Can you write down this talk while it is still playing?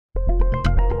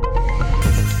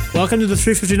Welcome to the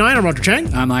 359. I'm Roger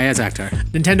Chang. I'm Ayaz Akhtar.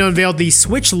 Nintendo unveiled the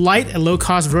Switch Lite, a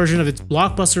low-cost version of its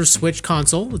blockbuster Switch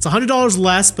console. It's $100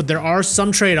 less, but there are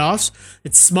some trade-offs.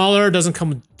 It's smaller, doesn't come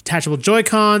with detachable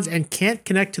Joy-Cons, and can't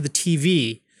connect to the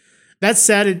TV. That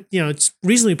said, it's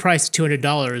reasonably priced at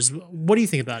 $200. What do you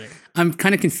think about it? I'm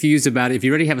kind of confused about it. If you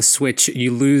already have a Switch,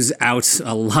 you lose out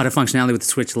a lot of functionality with the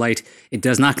Switch Lite. It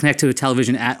does not connect to a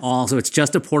television at all, so it's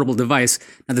just a portable device.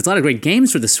 Now, there's a lot of great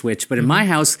games for the Switch, but in my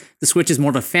house, the Switch is more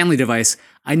of a family device.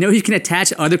 I know you can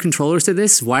attach other controllers to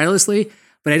this wirelessly,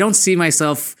 but I don't see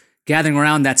myself gathering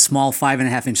around that small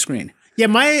 5.5-inch screen. Yeah,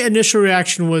 my initial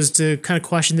reaction was to kind of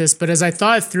question this, but as I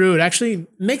thought it through, it actually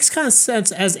makes kind of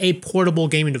sense as a portable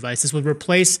gaming device. This would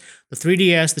replace the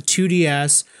 3DS, the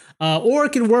 2DS, or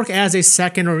it can work as a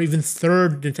second or even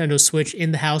third Nintendo Switch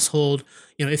in the household,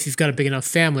 if you've got a big enough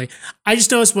family. I just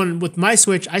noticed with my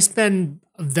Switch, I spend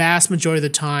a vast majority of the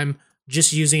time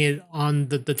just using it on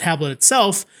the tablet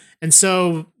itself, and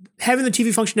so having the TV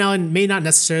functionality may not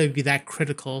necessarily be that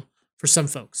critical for some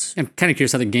folks. I'm kind of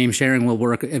curious how the game sharing will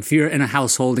work. If you're in a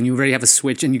household and you already have a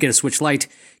Switch and you get a Switch Lite,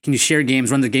 can you share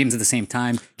games, run the games at the same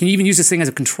time? Can you even use this thing as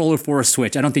a controller for a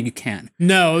Switch? I don't think you can.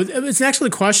 No, it's an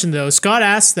excellent question, though. Scott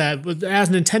asked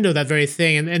Nintendo that very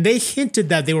thing, and they hinted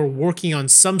that they were working on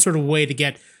some sort of way to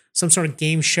get some sort of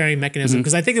game sharing mechanism,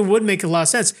 because I think it would make a lot of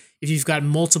sense if you've got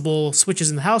multiple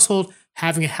Switches in the household,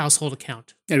 having a household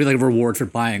account. It'd be like a reward for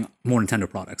buying more Nintendo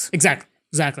products. Exactly.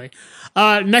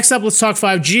 Next up, let's talk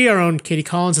 5G. Our own Katie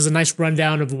Collins has a nice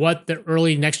rundown of what the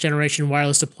early next-generation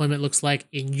wireless deployment looks like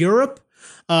in Europe.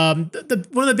 One of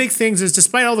the big things is,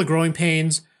 despite all the growing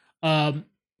pains,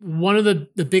 one of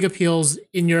the big appeals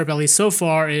in Europe, at least so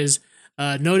far, is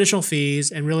no additional fees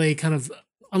and really kind of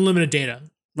unlimited data.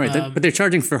 Right, but they're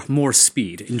charging for more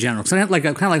speed in general. So kind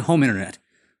of like home internet.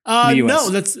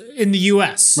 No, that's in the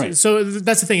U.S. Right. So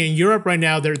that's the thing. In Europe right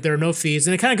now, there are no fees.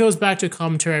 And it kind of goes back to a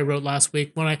commentary I wrote last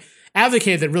week when I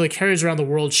advocated that really carriers around the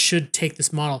world should take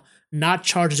this model, not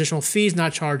charge additional fees,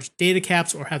 not charge data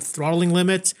caps, or have throttling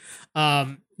limits.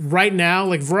 Right now,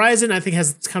 like Verizon, I think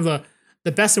has kind of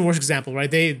the best and worst example,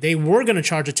 right? They were going to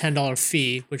charge a $10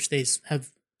 fee, which they have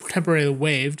temporarily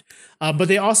waived, but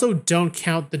they also don't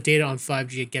count the data on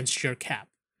 5G against your cap.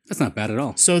 That's not bad at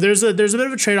all. So there's a bit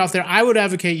of a trade-off there. I would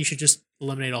advocate you should just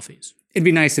eliminate all fees. It'd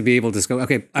be nice to be able to just go,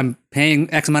 okay, I'm paying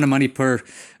X amount of money per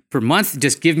month.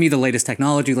 Just give me the latest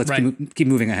technology. Let's keep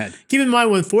moving ahead. Keep in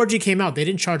mind, when 4G came out, they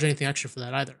didn't charge anything extra for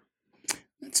that either.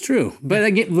 That's true. But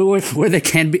again, where they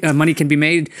can be, money can be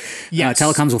made, yes.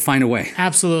 Telecoms will find a way.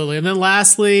 Absolutely. And then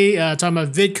lastly, talking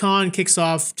about VidCon kicks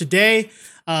off today.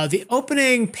 The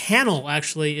opening panel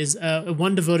actually is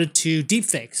one devoted to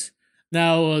deepfakes.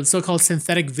 Now, so-called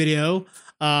synthetic video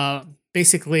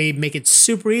basically make it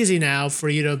super easy now for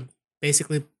you to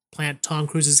basically plant Tom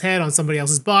Cruise's head on somebody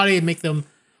else's body and make them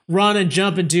run and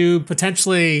jump and do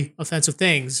potentially offensive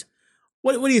things.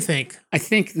 What do you think? I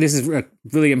think this is a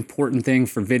really important thing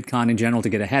for VidCon in general to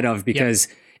get ahead of, because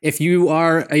if you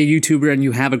are a YouTuber and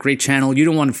you have a great channel, you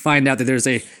don't want to find out that there's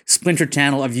a splinter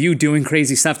channel of you doing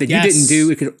crazy stuff that you didn't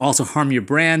do. It could also harm your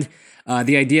brand.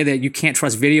 The idea that you can't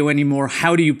trust video anymore.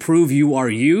 How do you prove you are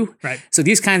you? Right. So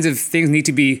these kinds of things need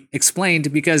to be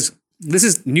explained, because this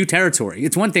is new territory.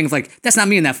 It's one thing if like, that's not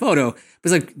me in that photo,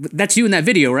 but it's like, that's you in that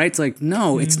video, right? It's like,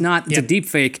 no, it's not. It's a deep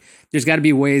fake. There's got to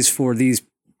be ways for these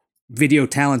video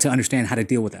talent to understand how to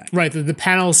deal with that. Right. The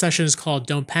panel session is called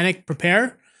Don't Panic,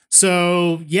 Prepare.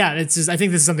 So yeah, I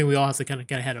think this is something we all have to kind of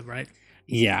get ahead of, right?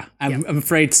 Yeah, I'm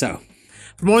afraid so.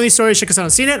 For more of these stories, check us out on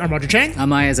CNET. I'm Roger Chang.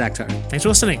 I'm Ayaz Akhtar. Thanks for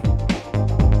listening.